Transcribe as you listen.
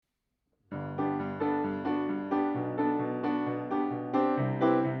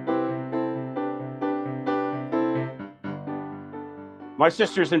My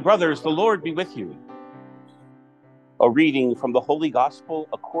sisters and brothers, the Lord be with you. A reading from the Holy Gospel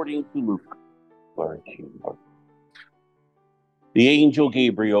according to Luke. Glory to you, Lord. The angel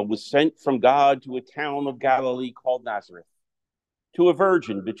Gabriel was sent from God to a town of Galilee called Nazareth, to a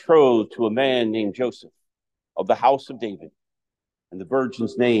virgin betrothed to a man named Joseph, of the house of David, and the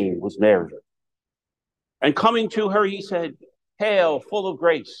virgin's name was Mary. And coming to her, he said, "Hail, full of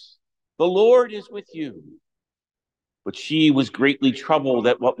grace, the Lord is with you." But she was greatly troubled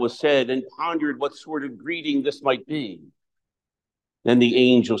at what was said and pondered what sort of greeting this might be. Then the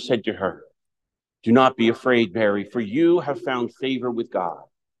angel said to her, "Do not be afraid, Mary, for you have found favor with God.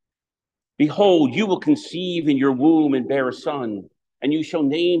 Behold, you will conceive in your womb and bear a son, and you shall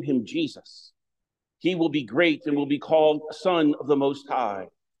name him Jesus. He will be great and will be called Son of the Most High.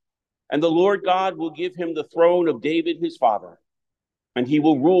 And the Lord God will give him the throne of David his father, and he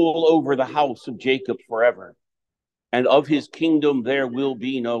will rule over the house of Jacob forever. And of his kingdom there will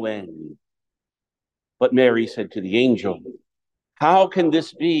be no end." But Mary said to the angel, "How can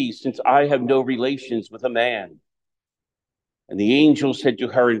this be, since I have no relations with a man?" And the angel said to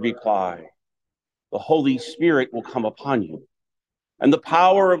her in reply, "The Holy Spirit will come upon you, and the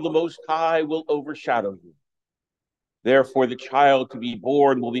power of the Most High will overshadow you. Therefore, the child to be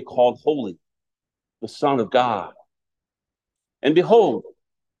born will be called Holy, the Son of God. And behold,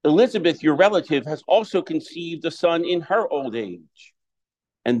 Elizabeth, your relative, has also conceived a son in her old age.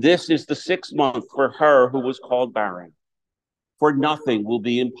 And this is the 6th month for her who was called barren. For nothing will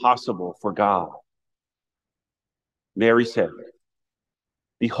be impossible for God." Mary said,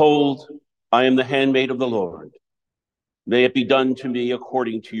 "Behold, I am the handmaid of the Lord. May it be done to me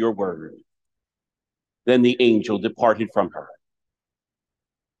according to your word." Then the angel departed from her.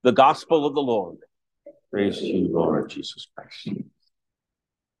 The Gospel of the Lord. Praise to you, Lord Jesus Christ.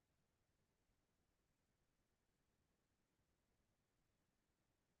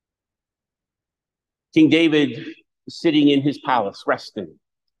 King David is sitting in his palace, resting,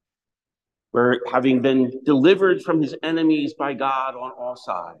 where having been delivered from his enemies by God on all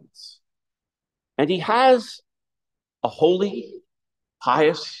sides. And he has a holy,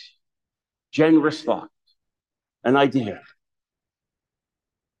 pious, generous thought, an idea.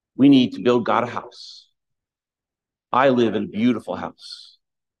 We need to build God a house. I live in a beautiful house.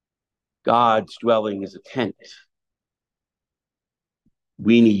 God's dwelling is a tent.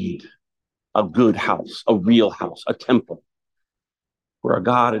 We need a good house, a real house, a temple. For a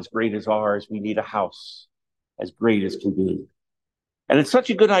God as great as ours, we need a house as great as can be. And it's such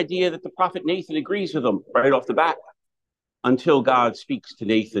a good idea that the prophet Nathan agrees with him right off the bat, until God speaks to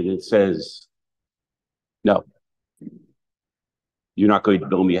Nathan and says, "No, you're not going to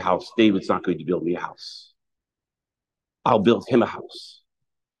build me a house. David's not going to build me a house. I'll build him a house,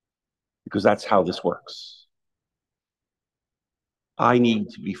 because that's how this works. I need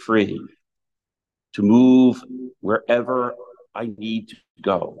to be free to move wherever I need to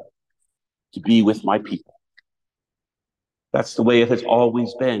go, to be with my people." That's the way it has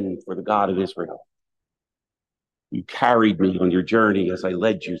always been for the God of Israel. You carried me on your journey as I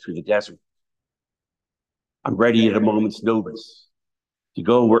led you through the desert. I'm ready at a moment's notice to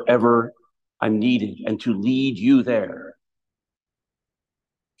go wherever I'm needed and to lead you there.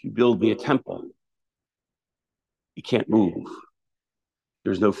 If you build me a temple, you can't move.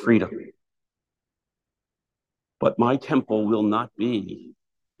 There's no freedom. But my temple will not be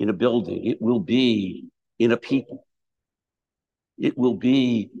in a building. It will be in a people. It will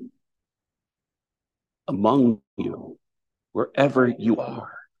be among you, wherever you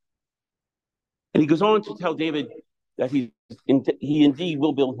are. And he goes on to tell David that he indeed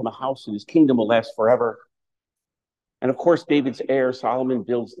will build him a house and his kingdom will last forever. And of course, David's heir, Solomon,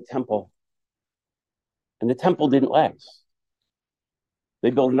 builds the temple. And the temple didn't last.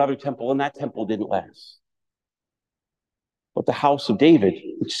 They built another temple and that temple didn't last. But the house of David,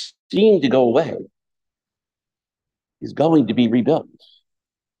 which seemed to go away, is going to be rebuilt.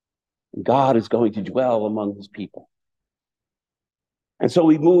 And God is going to dwell among his people. And so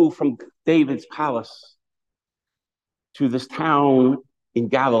we move from David's palace to this town in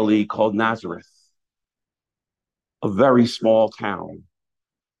Galilee called Nazareth, a very small town,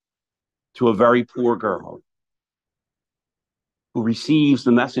 to a very poor girl who receives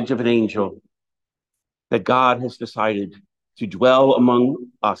the message of an angel that God has decided to dwell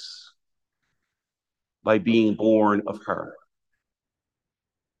among us by being born of her.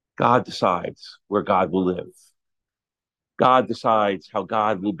 God decides where God will live. God decides how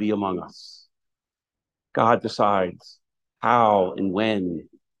God will be among us. God decides how and when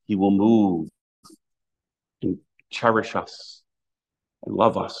he will move and cherish us and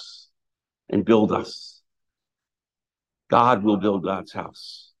love us and build us. God will build God's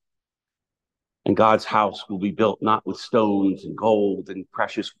house. And God's house will be built not with stones and gold and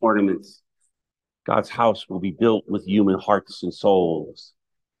precious ornaments. God's house will be built with human hearts and souls,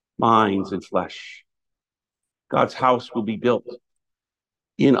 minds and flesh. God's house will be built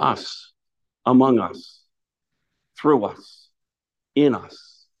in us, among us, through us, in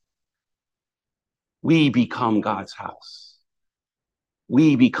us. We become God's house.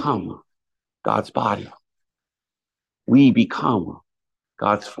 We become God's body. We become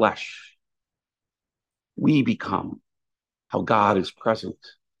God's flesh. We become how God is present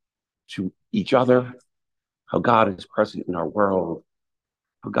to each other, how God is present in our world,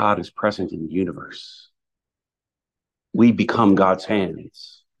 how God is present in the universe. We become God's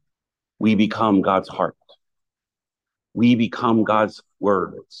hands. We become God's heart. We become God's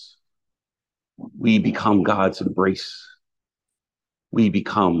words. We become God's embrace. We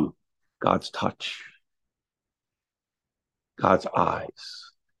become God's touch, God's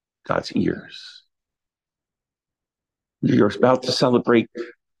eyes, God's ears. We are about to celebrate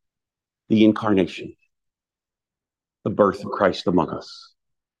the incarnation, the birth of Christ among us.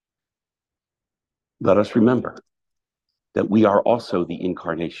 Let us remember that we are also the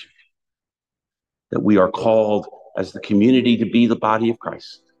incarnation, that we are called as the community to be the body of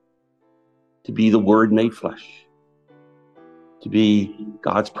Christ, to be the Word made flesh, to be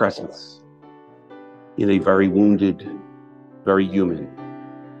God's presence in a very wounded, very human,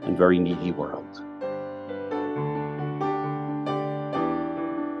 and very needy world.